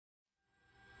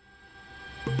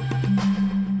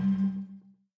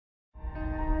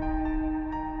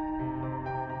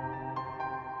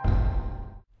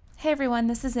Hey everyone,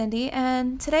 this is Indy,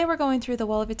 and today we're going through the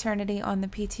Well of Eternity on the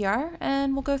PTR,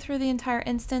 and we'll go through the entire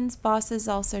instance, bosses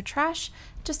also trash,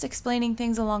 just explaining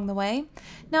things along the way.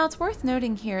 Now it's worth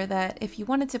noting here that if you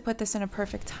wanted to put this in a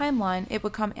perfect timeline, it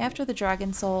would come after the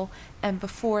Dragon Soul and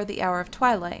before the Hour of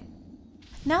Twilight.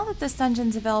 Now that this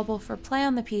dungeon's available for play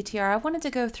on the PTR, I wanted to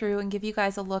go through and give you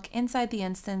guys a look inside the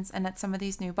instance and at some of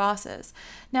these new bosses.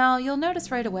 Now, you'll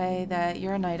notice right away that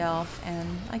you're a night elf,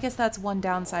 and I guess that's one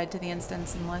downside to the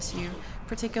instance unless you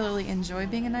particularly enjoy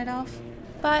being a night elf.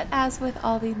 But as with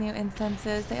all these new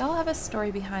instances, they all have a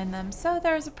story behind them, so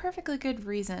there's a perfectly good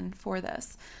reason for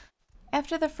this.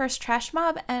 After the first trash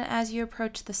mob, and as you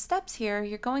approach the steps here,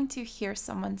 you're going to hear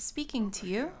someone speaking to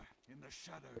you. In the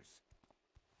shadows.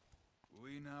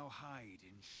 We now hide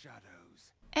in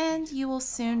shadows. And you will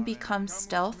soon become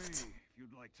stealthed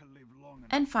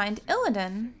and find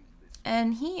Illidan,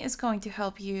 and he is going to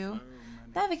help you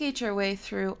navigate your way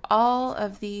through all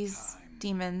of these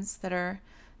demons that are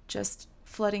just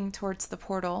flooding towards the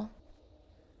portal.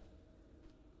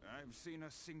 I've seen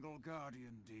a single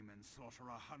guardian demon slaughter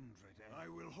 100. I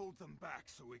will hold them back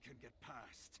so we can get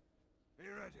past. Be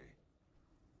ready.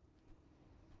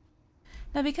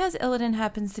 Now, because Illidan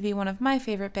happens to be one of my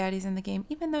favorite baddies in the game,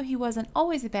 even though he wasn't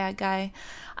always a bad guy,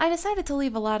 I decided to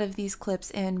leave a lot of these clips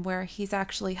in where he's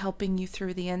actually helping you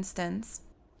through the instance.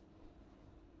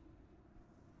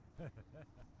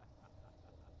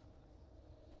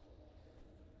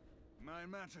 My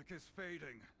magic is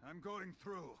fading. I'm going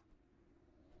through.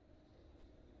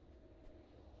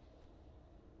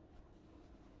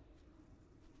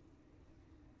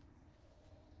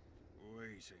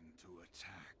 Waiting to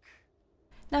attack.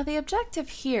 Now, the objective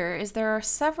here is there are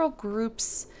several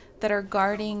groups that are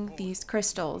guarding these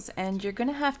crystals, and you're going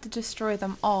to have to destroy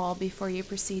them all before you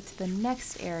proceed to the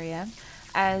next area,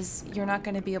 as you're not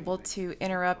going to be able to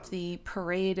interrupt the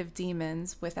parade of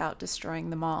demons without destroying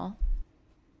them all.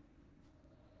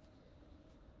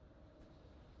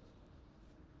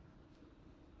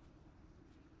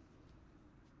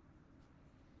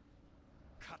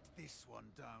 Cut this one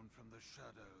down from the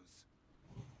shadows.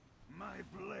 My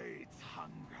blades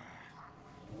hunger.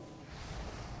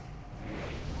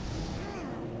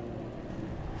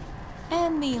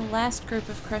 And the last group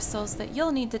of crystals that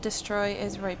you'll need to destroy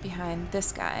is right behind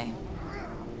this guy.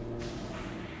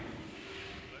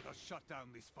 Let us shut down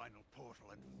this final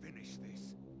portal and finish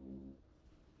this.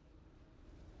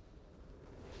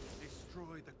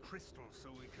 Destroy the crystal so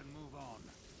we can move on.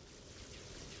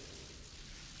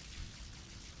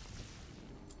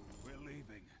 We're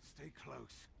leaving. Stay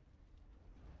close.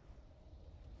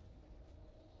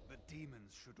 The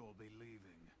demons should all be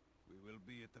leaving. We will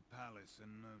be at the palace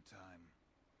in no time.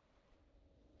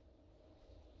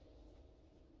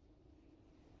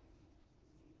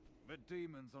 The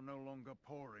demons are no longer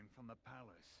pouring from the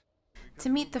palace. To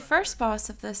meet the first boss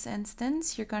of this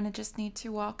instance, you're going to just need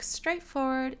to walk straight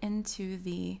forward into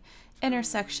the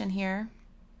intersection here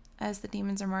as the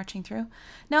demons are marching through.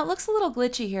 Now, it looks a little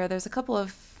glitchy here. There's a couple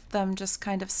of them just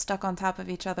kind of stuck on top of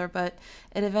each other, but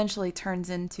it eventually turns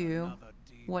into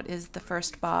what is the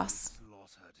first boss.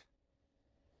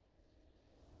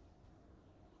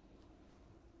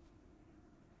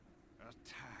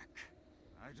 Attack.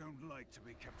 I don't like to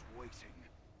be kept waiting.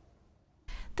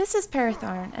 This is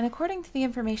Parathorn, and according to the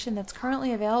information that's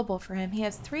currently available for him, he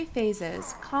has 3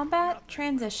 phases: combat,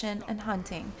 transition, and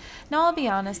hunting. Now, I'll be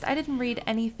honest, I didn't read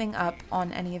anything up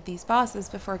on any of these bosses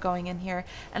before going in here,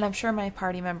 and I'm sure my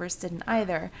party members didn't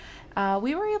either.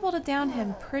 We were able to down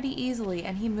him pretty easily,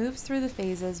 and he moves through the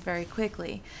phases very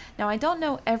quickly. Now, I don't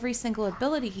know every single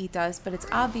ability he does, but it's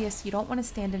obvious you don't want to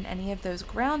stand in any of those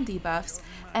ground debuffs,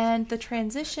 and the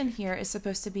transition here is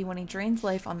supposed to be when he drains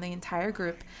life on the entire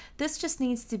group. This just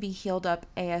needs to be healed up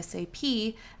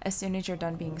ASAP as soon as you're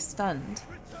done being stunned.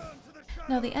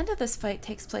 Now, the end of this fight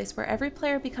takes place where every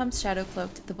player becomes shadow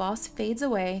cloaked, the boss fades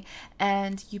away,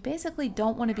 and you basically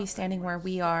don't want to be standing where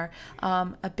we are.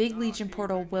 A big Legion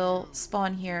portal will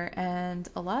spawn here, and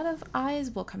a lot of eyes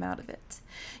will come out of it.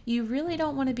 You really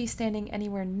don't want to be standing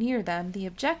anywhere near them. The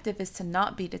objective is to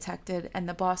not be detected, and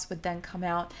the boss would then come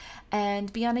out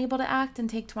and be unable to act and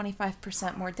take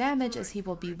 25% more damage as he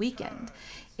will be weakened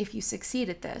if you succeed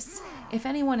at this. If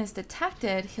anyone is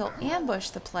detected, he'll ambush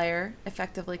the player,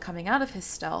 effectively coming out of his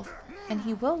stealth, and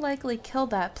he will likely kill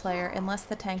that player unless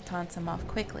the tank taunts him off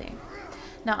quickly.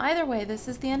 Now, either way, this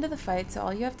is the end of the fight, so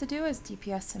all you have to do is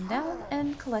DPS him down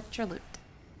and collect your loot.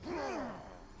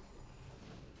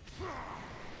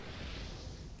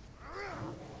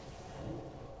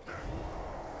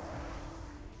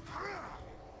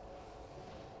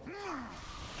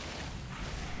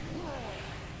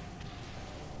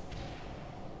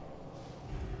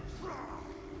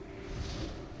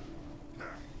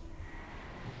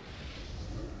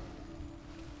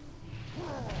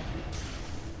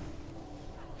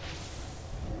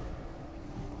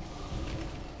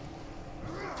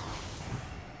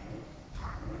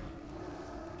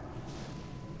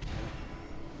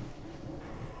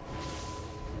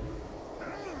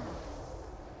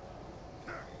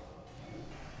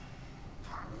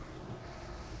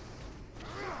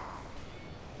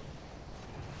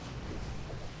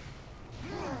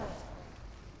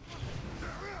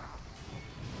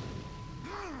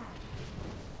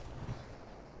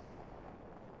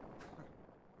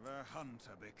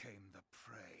 hunter became the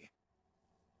prey.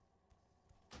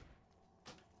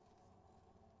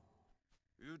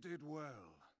 You did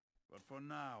well, but for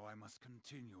now I must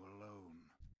continue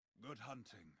alone. Good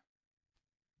hunting.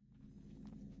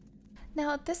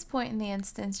 Now, at this point in the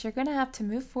instance, you're going to have to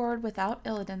move forward without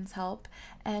Illidan's help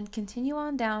and continue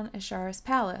on down Ashara's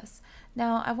palace.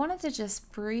 Now, I wanted to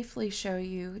just briefly show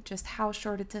you just how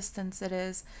short a distance it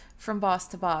is from boss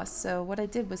to boss. So what I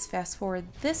did was fast forward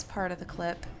this part of the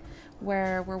clip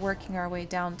where we're working our way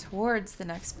down towards the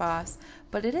next boss,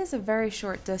 but it is a very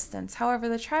short distance. However,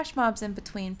 the trash mobs in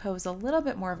between pose a little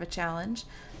bit more of a challenge,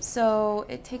 so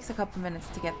it takes a couple minutes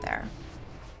to get there.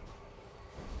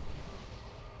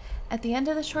 At the end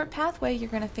of the short pathway, you're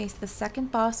going to face the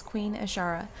second boss, Queen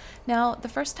Ashara. Now, the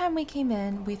first time we came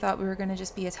in, we thought we were going to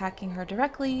just be attacking her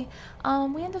directly.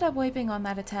 We ended up wiping on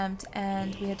that attempt,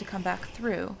 and we had to come back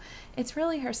through. It's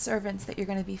really her servants that you're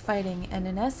going to be fighting, and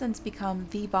in essence become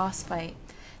the boss fight.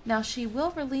 Now, she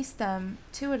will release them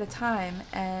 2 at a time,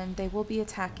 and they will be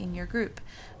attacking your group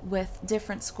with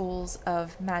different schools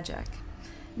of magic.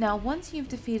 Now, once you've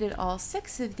defeated all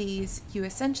 6 of these, you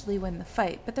essentially win the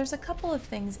fight, but there's a couple of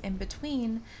things in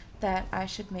between that I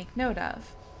should make note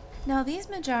of. Now, these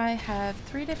Magi have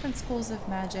 3 different schools of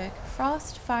magic: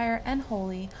 Frost, Fire, and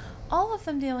Holy, all of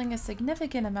them dealing a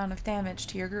significant amount of damage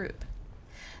to your group.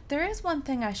 There is one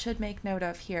thing I should make note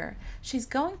of here. She's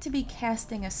going to be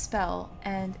casting a spell,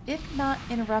 and if not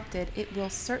interrupted, it will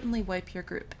certainly wipe your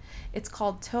group. It's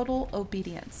called Total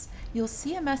Obedience. You'll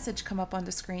see a message come up on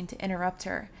the screen to interrupt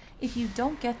her. If you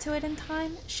don't get to it in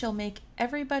time, she'll make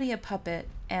everybody a puppet,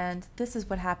 and this is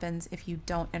what happens if you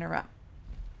don't interrupt.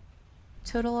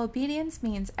 Total Obedience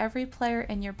means every player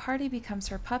in your party becomes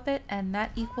her puppet, and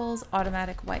that equals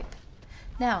automatic wipe.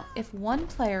 Now, if one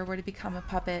player were to become a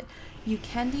puppet, you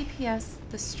can DPS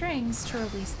the strings to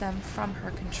release them from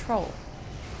her control.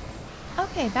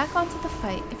 Okay, back onto the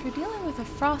fight. If you're dealing with a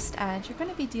Frost Edge, you're going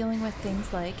to be dealing with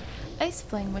things like Ice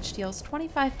Fling, which deals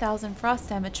 25,000 frost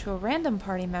damage to a random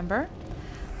party member.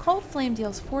 Cold Flame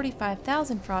deals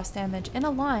 45,000 frost damage in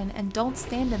a line, and don't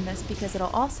stand in this because it'll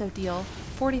also deal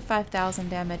 45,000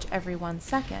 damage every 1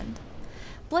 second.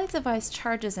 Blades of Ice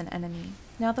charges an enemy.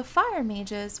 Now the Fire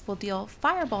Mages will deal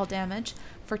fireball damage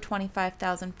for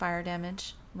 25,000 fire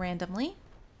damage randomly.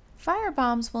 Fire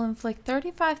Bombs will inflict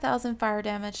 35,000 fire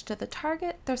damage to the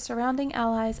target, their surrounding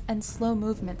allies, and slow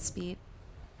movement speed.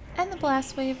 And the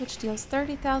Blast Wave, which deals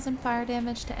 30,000 fire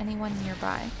damage to anyone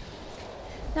nearby.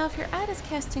 Now if your ad is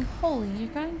casting Holy, you're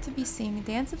going to be seeing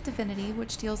Dance of Divinity,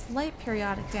 which deals light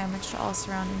periodic damage to all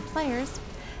surrounding players,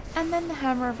 and then the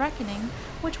Hammer of Reckoning,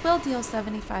 which will deal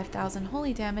 75,000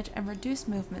 holy damage and reduce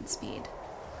movement speed.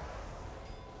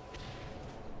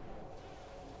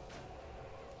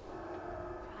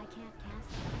 I can't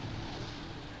cast it.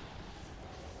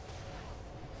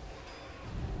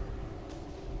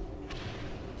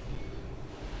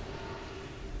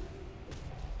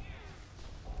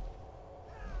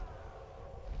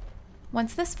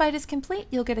 Once this fight is complete,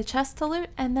 you'll get a chest to loot,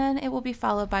 and then it will be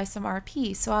followed by some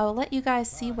RP, so I will let you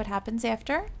guys see what happens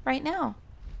after right now.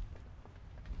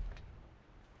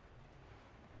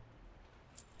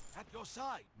 At your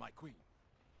side, my queen.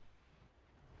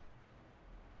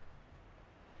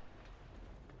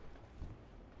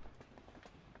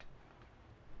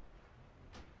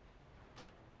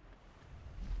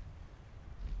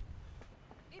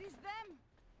 It is them!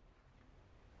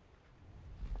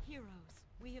 Heroes,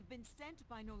 we have been sent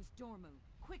by Nose Dormu.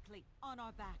 Quickly, on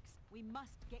our backs. We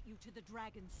must get you to the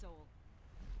Dragon Soul.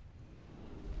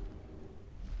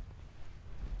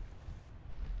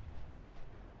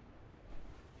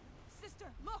 Sister,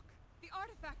 look! The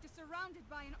artifact is surrounded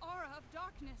by an aura of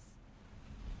darkness.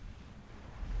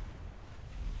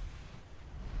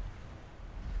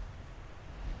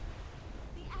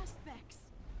 The aspects.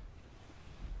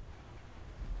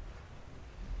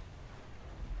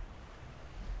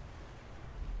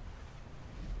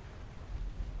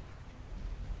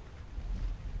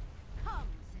 Come,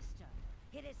 sister.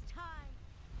 It is time.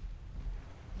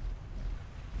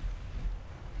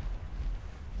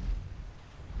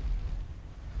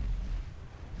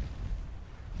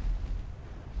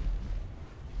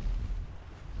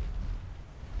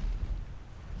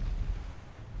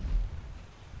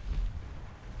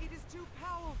 It is too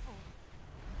powerful.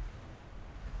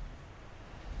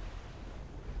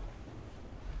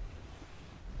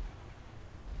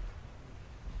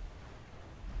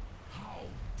 How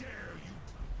dare you!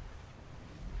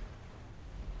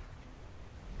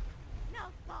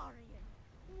 Neltharion,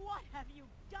 what have you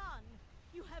done?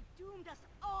 You have doomed us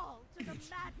all to the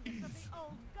madness of the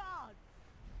old gods.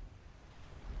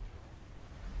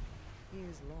 He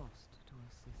is lost to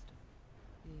us, sister.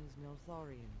 He is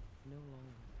Neltharion, no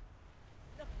longer.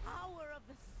 The power of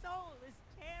the soul is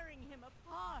tearing him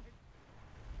apart.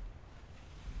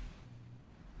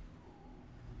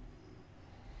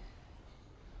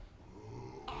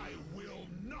 I will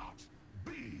not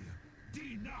be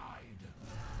denied.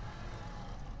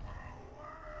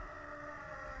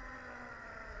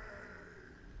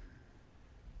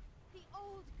 The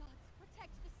old gods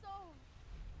protect the soul.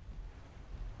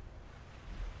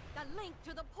 The link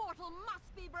to the portal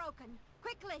must be broken.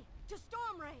 Quickly, to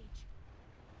Stormrage.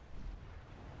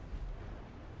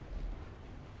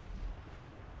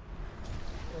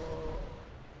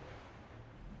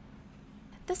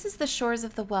 This is the shores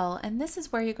of the well, and this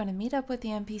is where you're going to meet up with the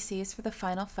NPCs for the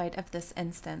final fight of this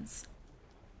instance.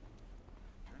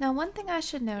 Now, one thing I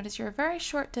should note is you're a very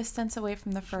short distance away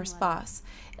from the first boss.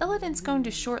 Illidan's going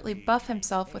to shortly buff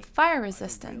himself with fire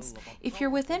resistance. If you're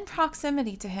within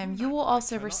proximity to him, you will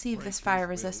also receive this fire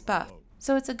resist buff.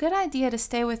 So it's a good idea to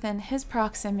stay within his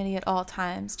proximity at all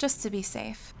times, just to be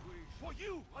safe.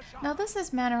 Now this is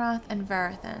Manaroth and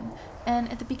Varathan,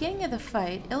 and at the beginning of the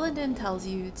fight, Illidan tells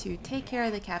you to take care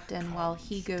of the captain while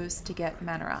he goes to get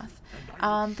Manaroth.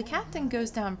 The captain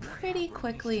goes down pretty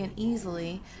quickly and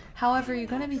easily, however you're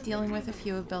going to be dealing with a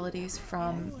few abilities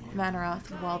from Manaroth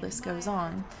while this goes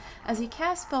on. As you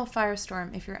cast spell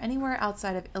Firestorm, if you're anywhere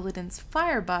outside of Illidan's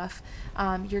fire buff,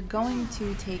 you're going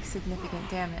to take significant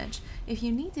damage. If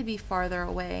you need to be farther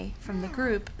away from the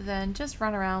group, then just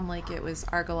run around like it was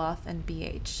Argoloth and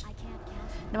BH.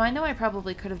 Now I know I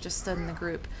probably could have just stood in the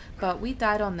group, but we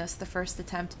died on this the first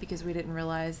attempt because we didn't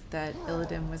realize that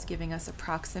Illidan was giving us a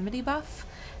proximity buff,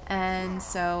 and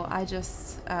so I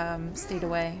just stayed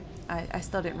away. I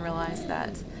still didn't realize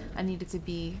that I needed to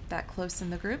be that close in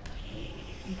the group,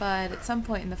 but at some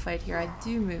point in the fight here I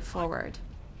do move forward.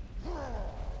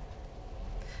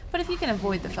 But if you can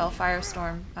avoid the Fell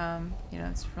Firestorm, you know,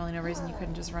 it's really no reason you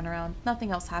couldn't just run around.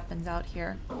 Nothing else happens out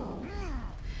here.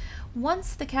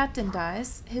 Once the captain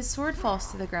dies, his sword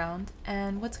falls to the ground,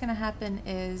 and what's going to happen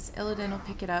is Illidan will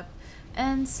pick it up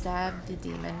and stab the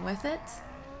demon with it,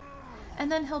 and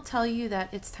then he'll tell you that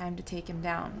it's time to take him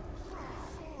down.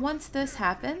 Once this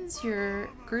happens, your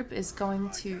group is going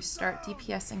to start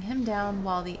DPSing him down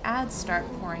while the ads start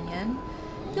pouring in.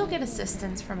 You'll get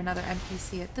assistance from another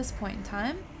NPC at this point in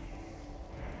time.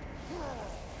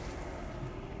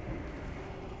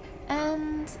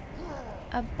 And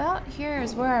about here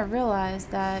is where I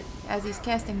realized that as he's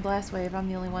casting Blast Wave, I'm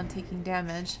the only one taking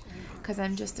damage, because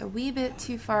I'm just a wee bit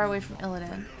too far away from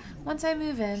Illidan. Once I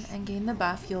move in and gain the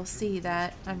buff, you'll see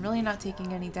that I'm really not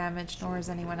taking any damage, nor is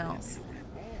anyone else.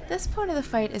 This point of the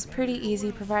fight is pretty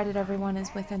easy, provided everyone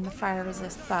is within the fire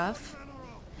resist buff.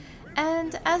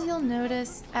 And as you'll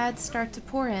notice, ads start to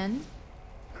pour in,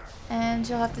 and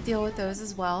you'll have to deal with those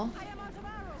as well.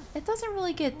 It doesn't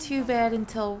really get too bad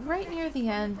until right near the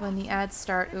end when the ads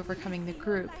start overcoming the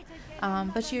group,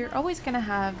 but you're always going to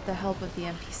have the help of the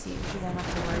NPCs. You won't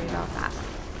have to worry about that.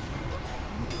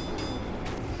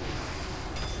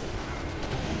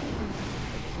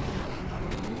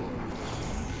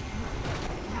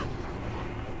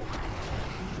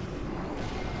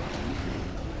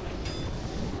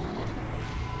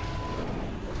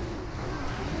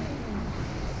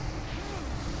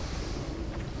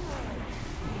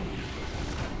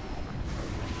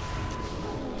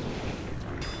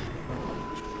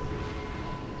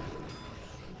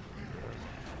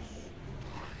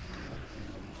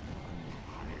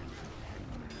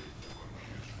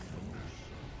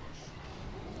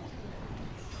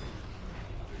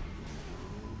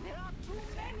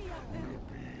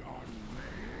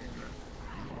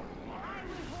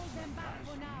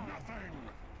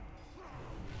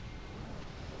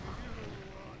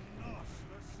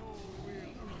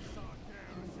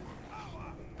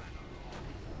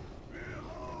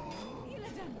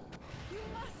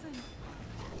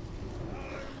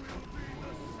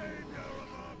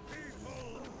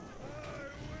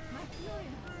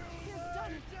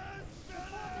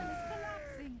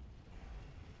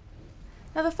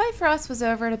 Now the fight for us was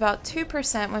over at about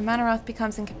 2% when Manaroth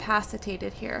becomes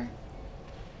incapacitated here.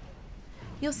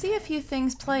 You'll see a few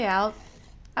things play out.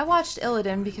 I watched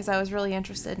Illidan because I was really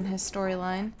interested in his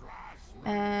storyline.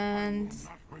 And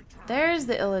there's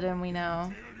the Illidan we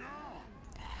know.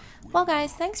 Well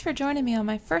guys, thanks for joining me on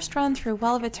my first run through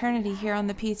Well of Eternity here on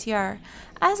the PTR.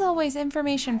 As always,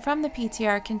 information from the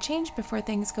PTR can change before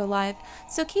things go live,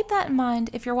 so keep that in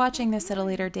mind if you're watching this at a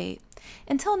later date.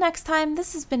 Until next time,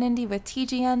 this has been Indy with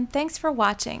TGN. Thanks for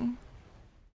watching.